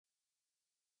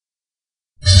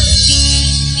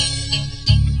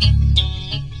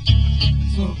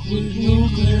with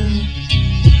nuclear.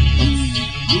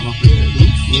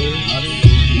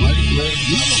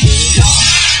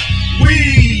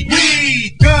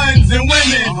 Weed, guns and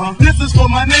women. This is for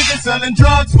my niggas selling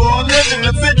drugs for a living.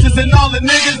 The bitches and all the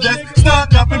niggas that's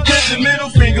stuck up in prison. Middle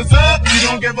fingers up, you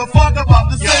don't give a fuck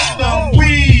about the system.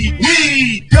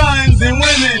 Weed, guns and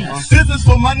women. This is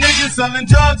for my niggas selling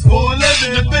drugs for a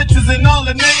living. The bitches and all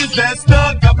the niggas that's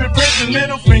stuck up in prison.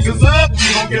 Middle fingers up,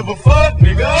 you don't give a fuck,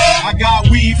 nigga. I got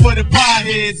weed for the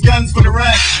potheads, guns for the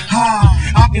rest.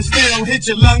 I can still hit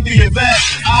your lung through your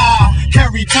vest.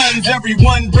 Carry tons,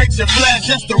 everyone breaks your flesh.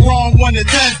 That's the wrong one to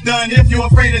test done. If you're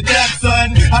afraid of death,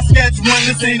 son, I sketch one,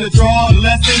 this ain't a draw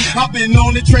lesson. I've been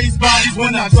known to trace bodies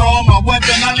when I draw my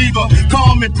weapon. I leave a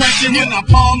calm impression when I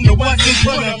palm the weapon.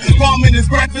 Put a bomb in his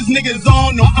breakfast, niggas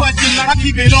on, no question. I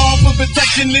keep it on for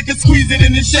protection, niggas squeeze it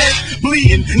in the shed.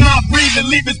 Bleeding, not breathing,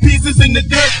 leave his pieces in the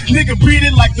dirt. Nigga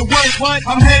breathing like the worst.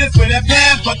 I'm headed for that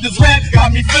path, but this rap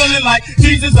got me feeling like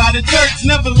Jesus out of church.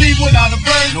 Never leave without a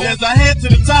verse. As I head to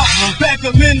the top, back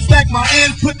up in, stack my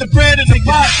ends, put the bread in the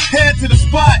pot. Head to the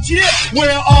spot,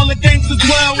 where all the gangsters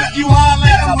dwell. If you holler,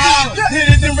 I'm holler. Hit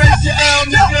it and raise your L,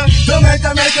 nigga. Don't make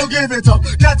you give it up.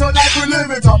 Get on like we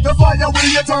live it up. The fire when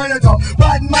you turn it up.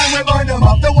 Bad man we burn them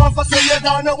up. The one for say you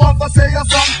down, the one for say you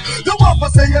some. The one for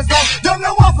say you slow, them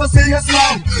the one for say you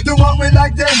slow. The one we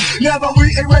like them, never we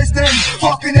erase them.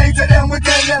 Fucking hate to them, we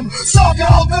tell them. Suck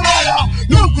out the mother.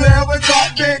 Nuclear we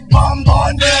drop big bomb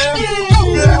on them.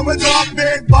 Nuclear we drop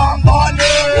big bomb on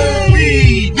them.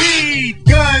 Weed,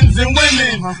 guns and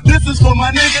women. This is for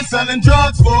my niggas selling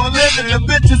drugs for a living. The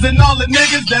bitches and all the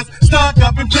niggas that's stuck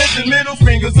up in prison. Middle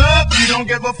fingers up, you don't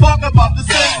give a fuck about the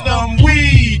system.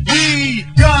 Weed,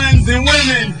 guns and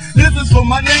women. This is for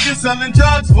my niggas selling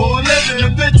drugs for a living. The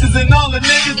bitches and all the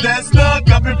niggas that's stuck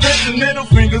up in prison. Middle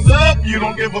fingers up, you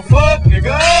don't give a fuck,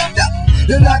 nigga.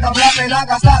 You're not gonna block me, not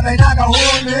gonna stop me, not gonna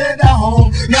hold me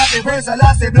down. Not the person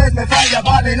last they blaze me fire,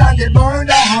 Babylon get burned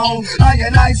down. I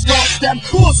and I squash them,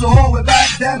 who's the home we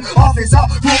back them. Officer,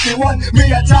 51, me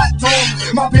a chat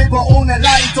tone. My people own a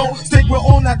line to stick with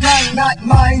own a gang, not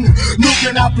mine.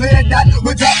 Looking at play that,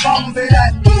 we drop bomb for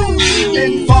that.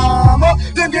 Informer,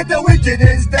 them get the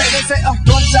wickedest day. They say a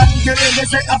gunshot killing, they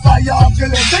say a fire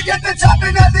killing. They get the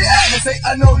chopping at the end, they say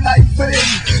a no life for him.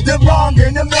 Them wrong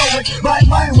and them know it, right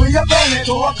mind we are burning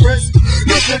to a crisp.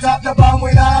 Look at top the bomb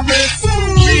when I miss.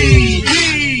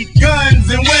 Weed, guns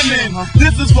and women.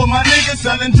 This is for my niggas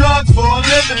selling drugs for a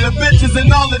living. The bitches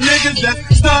and all the niggas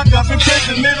that's stuck up in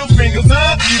prison. Middle fingers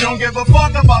up, you don't give a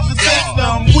fuck about the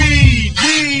system. Weed,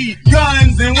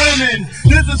 guns and women.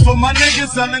 This is for my niggas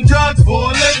selling drugs for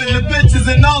a living. The bitches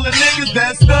and all the niggas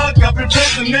that's stuck up in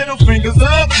prison. Middle fingers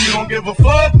up, you don't give a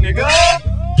fuck, nigga.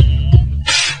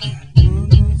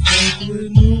 Fuck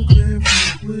with nuclear,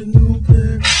 fuck with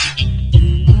nuclear.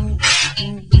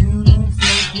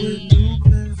 Fuck with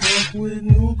nuclear, fuck with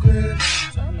nuclear.